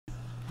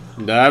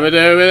Theme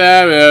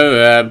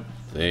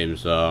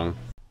song.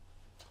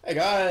 Hey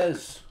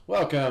guys,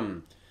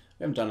 welcome.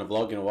 We haven't done a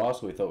vlog in a while,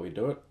 so we thought we'd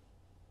do it.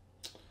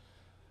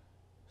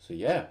 So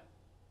yeah,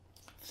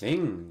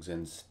 things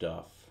and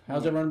stuff.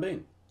 How's everyone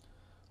been?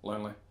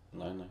 Lonely.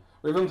 Lonely.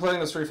 We've been playing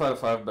the Street Fighter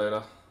V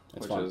beta,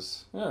 It's which fun.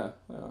 is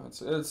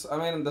it's. I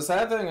mean, the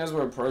sad thing is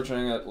we're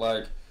approaching it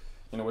like,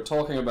 we're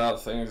talking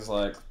about things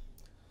like,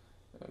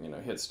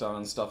 hit stun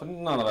and stuff,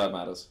 and none of that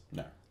matters.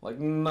 No. Like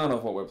none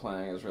of what we're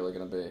playing is really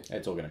gonna be.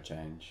 It's all gonna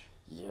change.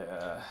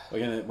 Yeah.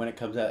 When it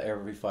comes out,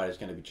 every fight is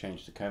gonna be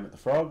changed to Kermit the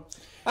Frog,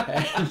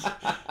 and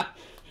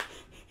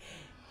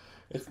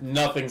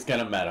nothing's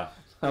gonna matter.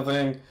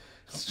 Nothing.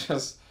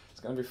 It's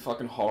gonna be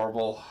fucking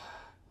horrible.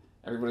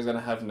 Everybody's gonna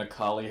have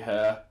Nikali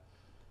hair.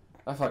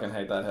 I fucking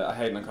hate that hair. I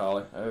hate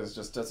Nikali. That's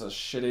a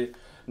shitty.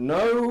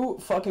 No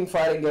fucking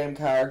fighting game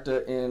character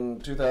in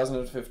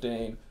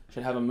 2015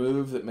 should have a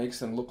move that makes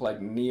them look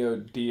like Neo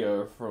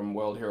Dio from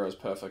World Heroes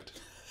Perfect.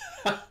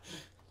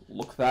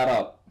 Look that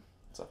up.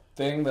 It's a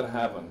thing that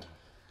happened.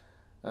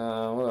 What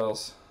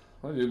else?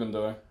 What have you been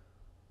doing?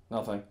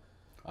 Nothing.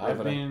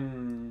 I've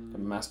been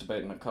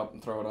Masturbate in a cup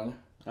and throw it on you.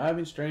 I've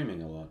been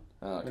streaming a lot.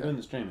 Oh, okay. I'm doing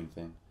the streaming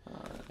thing.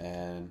 Alright.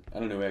 And I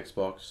don't know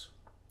Xbox.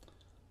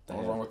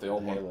 What's wrong with the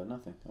old one? Halo,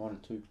 nothing. I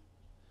wanted to.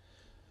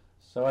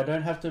 So I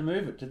don't have to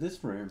move it to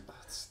this room.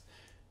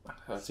 That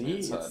hurts me See,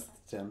 inside.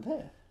 it's down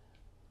there.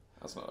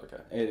 That's not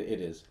okay.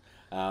 It is.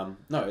 No,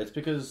 it's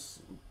because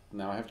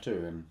now I have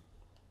two, and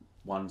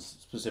one's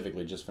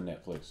specifically just for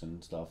Netflix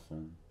and stuff,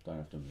 and don't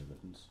have to move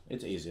it.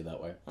 It's easier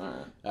that way.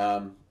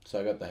 Alright. So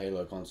I got the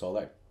Halo console.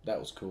 That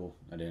was cool.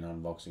 I did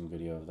an unboxing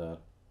video of that,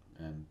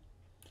 and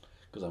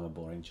because I'm a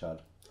boring chud.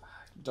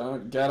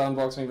 Don't get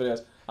unboxing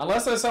videos.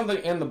 Unless there's something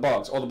in the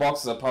box, or the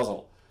box is a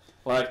puzzle.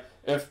 Like,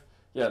 the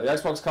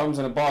Xbox comes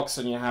in a box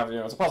and you have,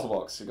 it's a puzzle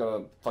box. You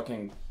gotta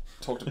fucking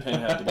talk to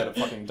Pinhead to get it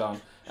fucking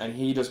done. And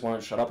he just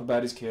won't shut up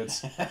about his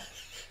kids.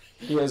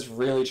 He has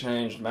really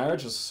changed.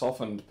 Marriage has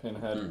softened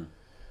Pinhead.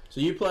 So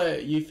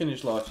you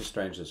finished Life is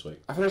Strange this week.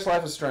 I finished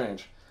Life is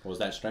Strange. Was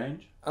that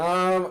strange?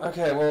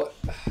 Okay, well,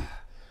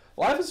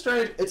 Life is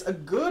Strange, it's a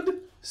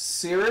good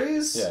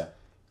series. Yeah.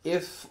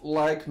 If,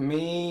 like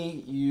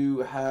me,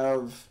 you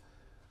have...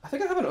 I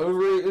think I have an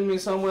ovary in me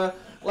somewhere.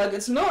 Like,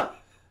 it's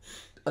not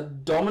a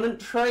dominant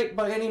trait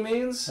by any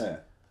means. Yeah.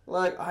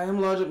 Like, I am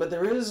larger, but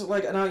there is,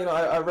 like... And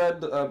I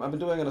read... I've been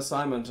doing an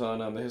assignment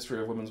on the history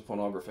of women's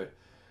pornography.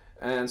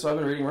 And so I've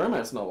been reading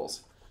romance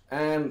novels.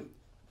 And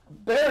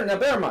bear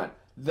in mind,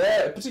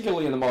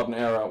 particularly in the modern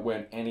era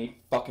when any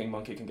fucking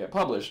monkey can get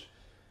published,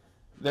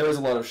 there is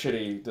a lot of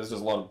shitty... There's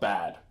just a lot of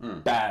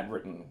badly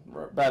written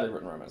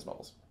romance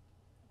novels.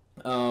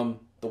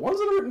 The ones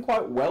that are written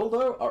quite well,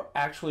 though, are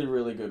actually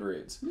really good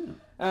reads.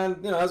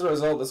 And, as a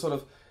result, this sort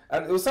of...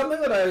 And it was something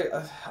that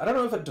I don't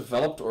know if it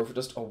developed or if it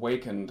just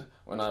awakened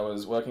when I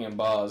was working in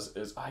bars,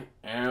 is I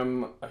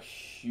am a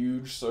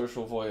huge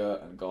social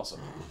voyeur and gossip.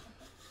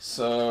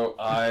 So,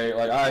 I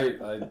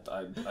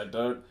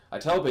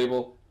tell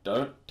people,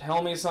 don't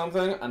tell me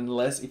something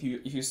unless, if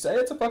you say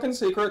it's a fucking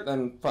secret,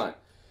 then fine.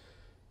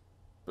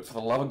 But for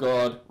the love of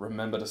God,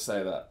 remember to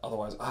say that.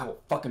 Otherwise, I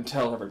will fucking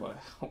tell everybody.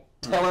 I'll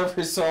tell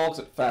every soul because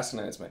it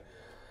fascinates me.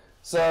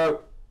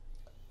 So,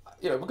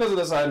 because of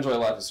this, I enjoy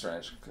Life is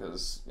Strange.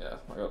 Because,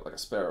 I got like a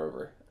spare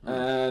ovary.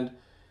 And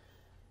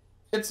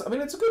it's a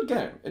good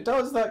game. It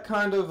does that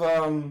kind of,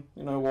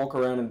 walk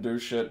around and do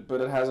shit,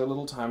 but it has a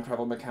little time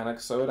travel mechanic,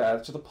 so it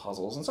adds to the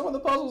puzzles. And some of the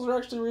puzzles are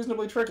actually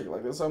reasonably tricky.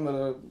 Like, there's some that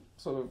are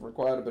sort of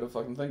required a bit of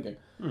fucking thinking.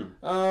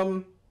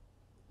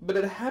 But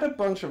it had a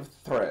bunch of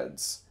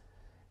threads.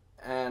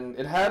 And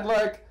it had,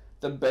 like,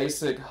 the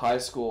basic high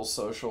school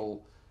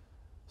social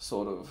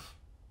sort of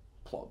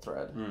plot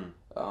thread.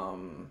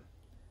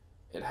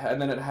 It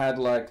had,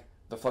 like,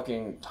 the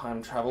fucking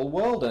time travel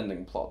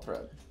world-ending plot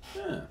thread.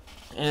 Yeah.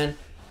 And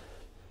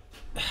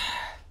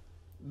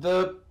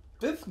the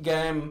fifth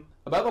game,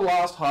 about the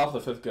last half of the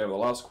fifth game, the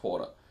last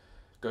quarter,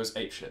 goes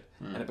apeshit.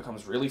 And it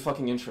becomes really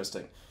fucking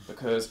interesting.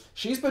 Because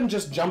she's been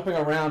just jumping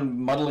around,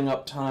 muddling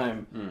up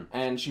time,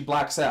 and she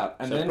blacks out.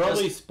 And So then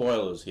probably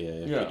spoilers here.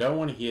 If you don't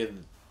want to hear...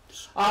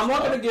 I'm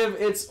not going to give...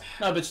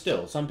 No, but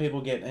still, some people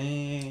get...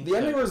 The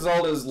ending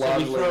result is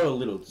largely... So we throw a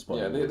little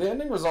spoiler. Yeah, the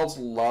ending result's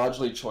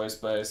largely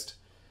choice-based.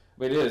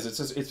 It is.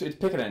 It's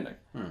pick an ending.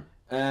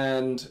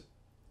 And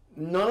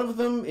none of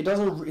them... It does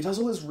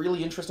all this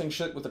really interesting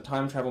shit with the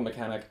time travel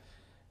mechanic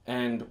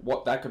and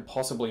what that could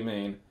possibly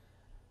mean.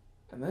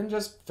 And then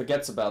just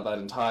forgets about that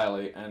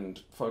entirely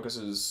and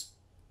focuses...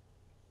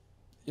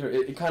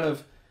 it kind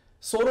of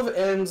sort of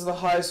ends the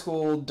high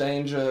school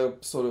danger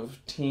sort of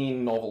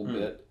teen novel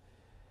bit.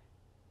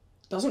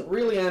 Doesn't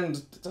really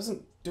end...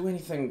 Doesn't do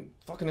anything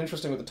fucking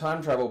interesting with the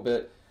time travel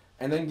bit,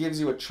 and then gives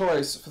you a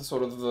choice for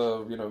sort of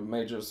the,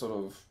 major sort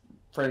of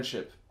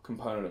friendship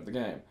component of the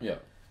game. Yeah.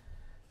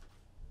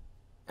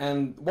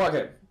 And,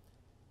 okay,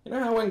 you know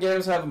how when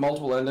games have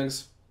multiple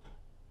endings?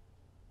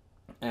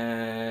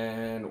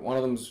 And one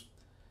of them's...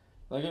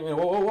 Like,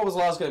 what was the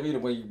last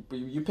game where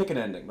you pick an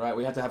ending, right?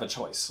 We had to have a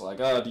choice. Like,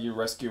 do you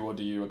rescue or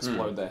do you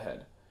explode their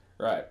head?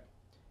 Right.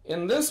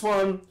 In this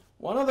one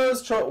of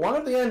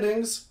the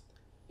endings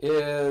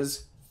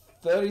is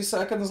 30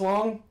 seconds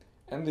long,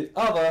 and the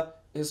other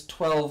is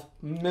 12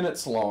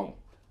 minutes long.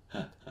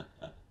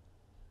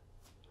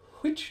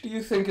 Which do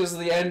you think is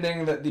the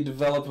ending that the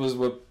developers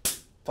were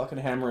fucking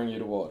hammering you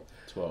toward?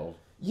 12.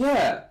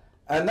 Yeah,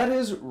 and that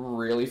is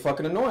really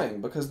fucking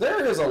annoying, because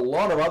there is a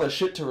lot of other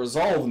shit to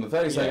resolve in the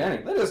 30-second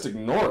ending. They just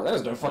ignore it. They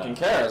just don't fucking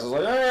care. It's just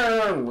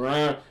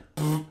like,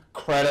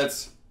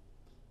 credits.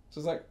 So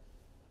it's like...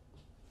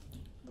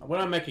 When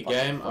I make a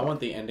game, I want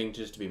the ending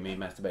just to be me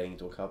masturbating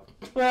into a cup.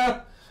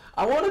 Well,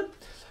 I wanted...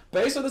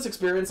 Based on this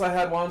experience I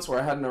had once, where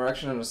I had an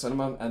erection in a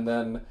cinema, and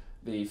then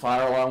the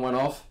fire alarm went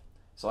off,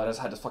 so I just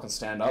had to fucking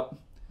stand up.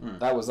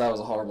 That was a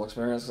horrible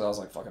experience, because I was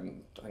like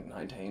fucking, I think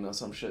 19 or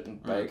some shit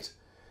and baked.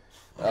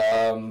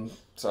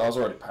 So I was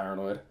already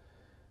paranoid.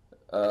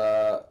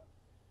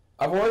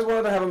 I've always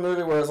wanted to have a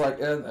movie where it's like,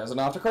 there's an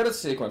after credits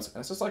sequence, and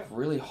it's just like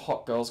really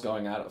hot girls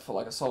going at it for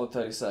like a solid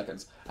 30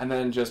 seconds, and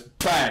then just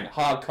bang,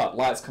 hard cut,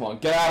 lights come on,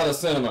 get out of the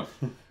cinema.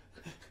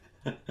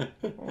 I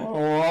don't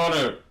want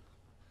to.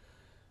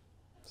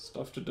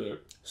 Stuff to do.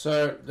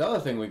 So the other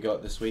thing we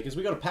got this week is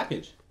we got a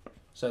package.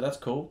 So that's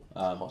cool.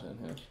 Hot in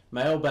here.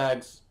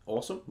 Mailbags,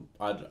 awesome.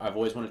 I've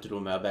always wanted to do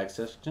a mailbag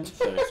session,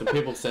 so some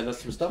people send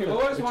us some stuff. You've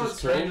always which wanted is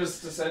cool.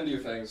 strangers to send you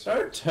things.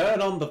 Don't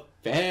turn on the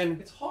fan.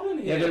 It's hot in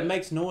here. Yeah, but it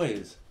makes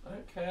noise. I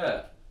don't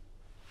care.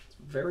 It's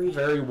very,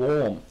 very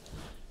warm.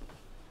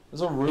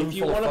 There's a room If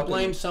you full of want to fucking...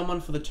 blame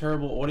someone for the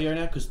terrible audio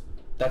now, because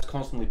that's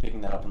constantly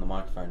picking that up on the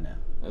microphone now.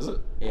 Is it?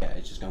 Yeah,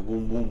 it's just going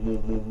boom, boom, boom,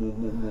 boom, boom,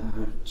 boom, boom,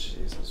 boom.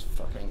 Jesus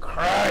fucking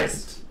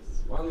Christ!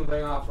 One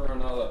thing after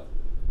another.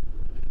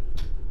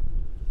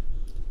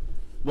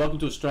 Welcome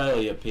to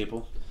Australia,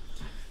 people.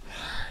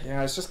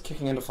 Yeah, it's just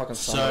kicking into fucking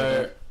summer.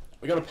 So,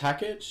 we got a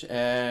package,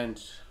 and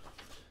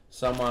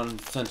someone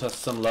sent us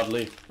some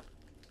lovely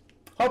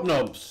Hob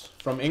Nobs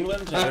from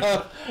England.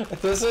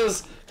 This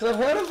is... Because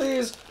I've heard of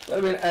these...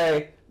 I mean,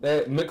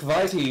 they're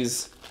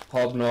McVitie's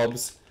Hob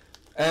Nobs.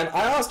 And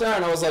I asked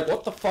Aaron, I was like,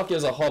 what the fuck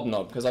is a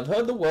hobnob? Because I've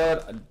heard the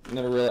word, I've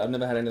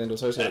never had anything to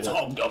associate It's with it.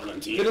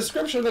 hobgoblin to you. The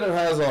description that it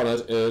has on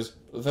it is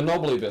the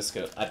knobbly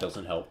biscuit. That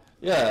doesn't help.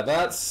 Yeah,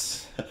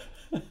 that's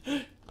an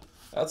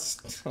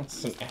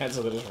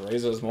answer that just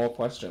raises more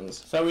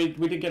questions. So we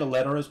did get a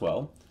letter as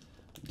well.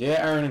 Dear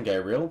Aaron and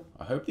Gabriel,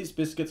 I hope these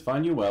biscuits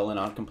find you well and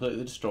aren't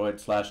completely destroyed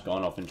 /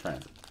 gone off in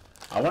transit.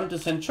 I wanted to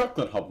send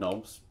chocolate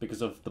hobnobs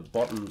because of the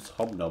bottom's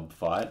hobnob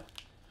fight,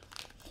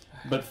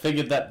 but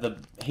figured that the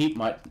heat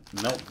might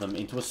melt them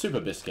into a super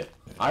biscuit.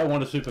 I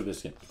want a super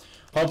biscuit.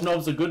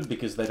 Hobnobs are good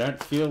because they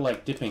don't feel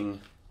like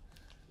dipping...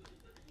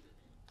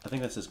 I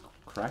think that says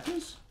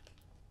crackers?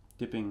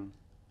 Dipping...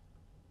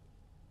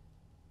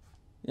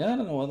 Yeah, I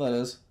don't know what that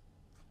is.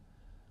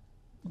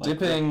 Like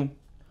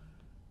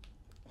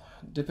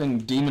Dipping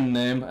demon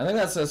name. I think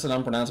that's an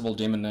unpronounceable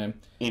demon name.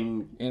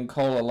 In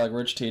cola, like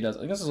Rich Tea does. I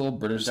think this is all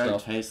British don't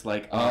stuff. taste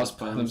like Ours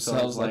by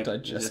themselves like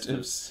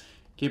digestives.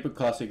 Keep it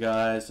classy,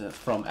 guys.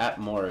 From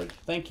 @Morrid.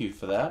 Thank you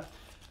for that.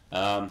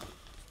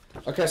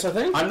 Okay, so I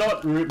think...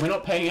 We're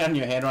not paying out in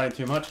your handwriting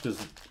too much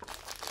because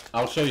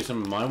I'll show you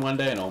some of mine one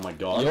day, and oh my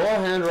god, your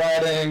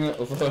handwriting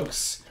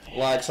looks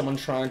like someone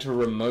trying to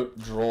remote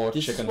draw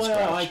this chicken is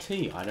why scratch.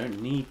 IT. I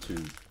don't need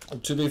to.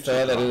 To be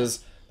fair, that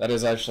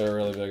is actually a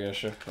really big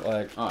issue.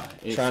 Like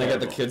It's trying to get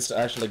the terrible. kids to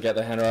actually get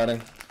the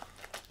handwriting.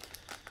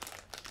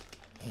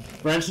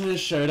 Branson has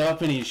showed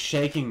up and he's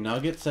shaking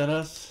nuggets at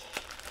us.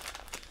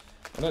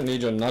 I don't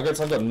need your nuggets.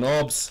 I've got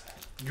knobs.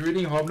 You're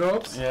eating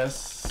hobnobs?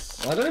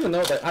 Yes. I don't even know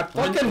what they...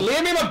 fucking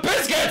leave me my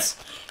biscuits!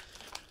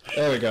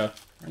 There we go.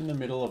 We're in the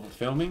middle of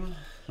filming,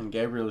 and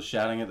Gabriel is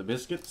shouting at the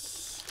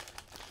biscuits.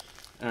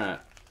 Alright,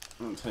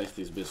 I'm gonna taste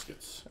these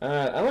biscuits. I'm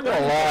not gonna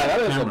lie,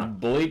 that is a Camera.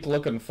 bleak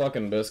looking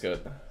fucking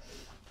biscuit.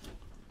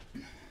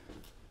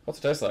 What's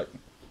it taste like?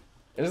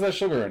 Is there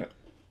sugar in it?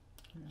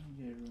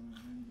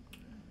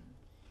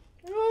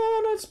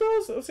 Oh, no, it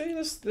smells... See,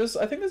 this...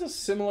 I think there's a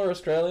similar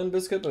Australian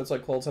biscuit, but it's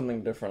like called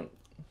something different.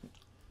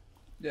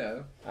 Yeah.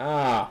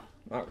 Ah,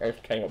 okay,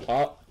 it came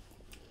apart.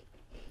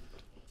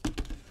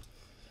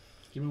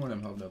 Give me one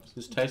of them hobnobs.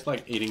 This tastes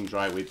like eating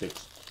dry wheat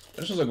bix.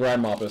 This is a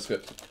grandma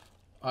biscuit.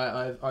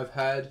 I've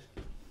had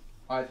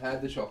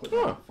the chocolate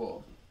Oh. one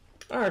before.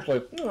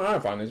 I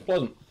find these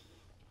pleasant.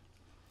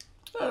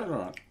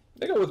 Alright.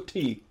 They go with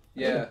tea.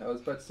 Yeah, I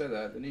was about to say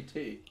that. They need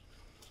tea.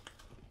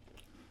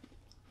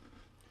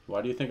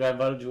 Why do you think I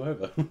invited you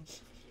over?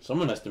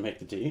 Someone has to make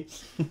the tea.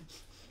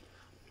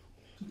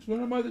 Since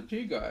when am I the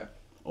tea guy?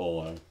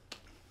 Oh, I'm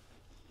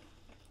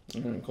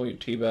gonna call you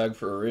teabag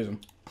for a reason.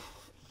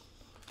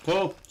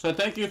 cool. So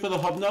thank you for the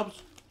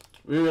hobnobs.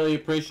 We really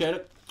appreciate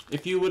it.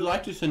 If you would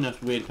like to send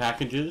us weird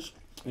packages,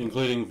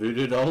 including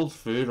voodoo dolls,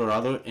 food, or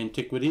other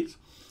antiquities,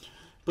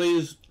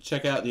 please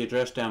check out the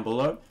address down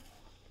below.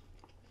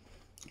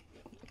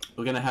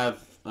 We're going to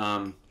have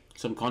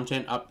some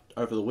content up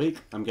over the week.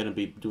 I'm going to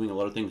be doing a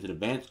lot of things in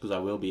advance because I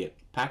will be at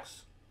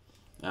PAX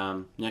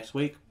next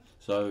week.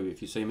 So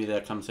if you see me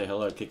there, come say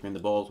hello, kick me in the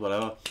balls,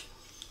 whatever.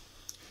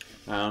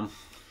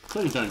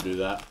 Please don't do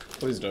that.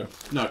 Please do.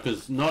 No,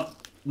 because not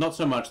not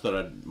so much that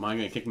I'm going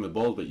to kick him the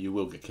balls, but you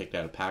will get kicked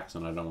out of packs,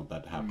 and I don't want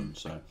that to happen.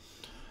 So,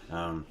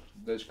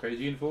 Those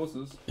crazy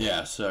enforcers.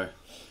 yeah. So,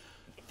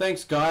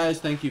 thanks, guys.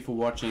 Thank you for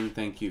watching.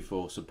 Thank you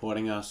for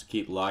supporting us.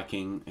 Keep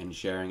liking and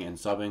sharing and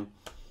subbing,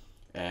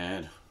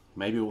 and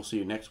maybe we'll see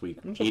you next week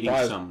eating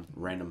some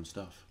random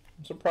stuff.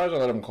 I'm surprised I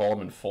let him call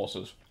them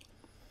enforcers.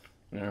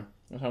 Yeah,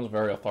 that sounds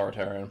very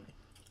authoritarian.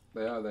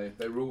 They are.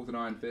 They rule with an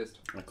iron fist.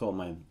 I call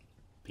my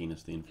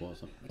penis the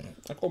enforcer.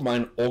 I call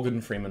mine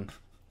Organ Freeman.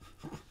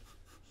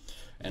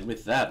 And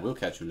with that, we'll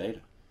catch you later.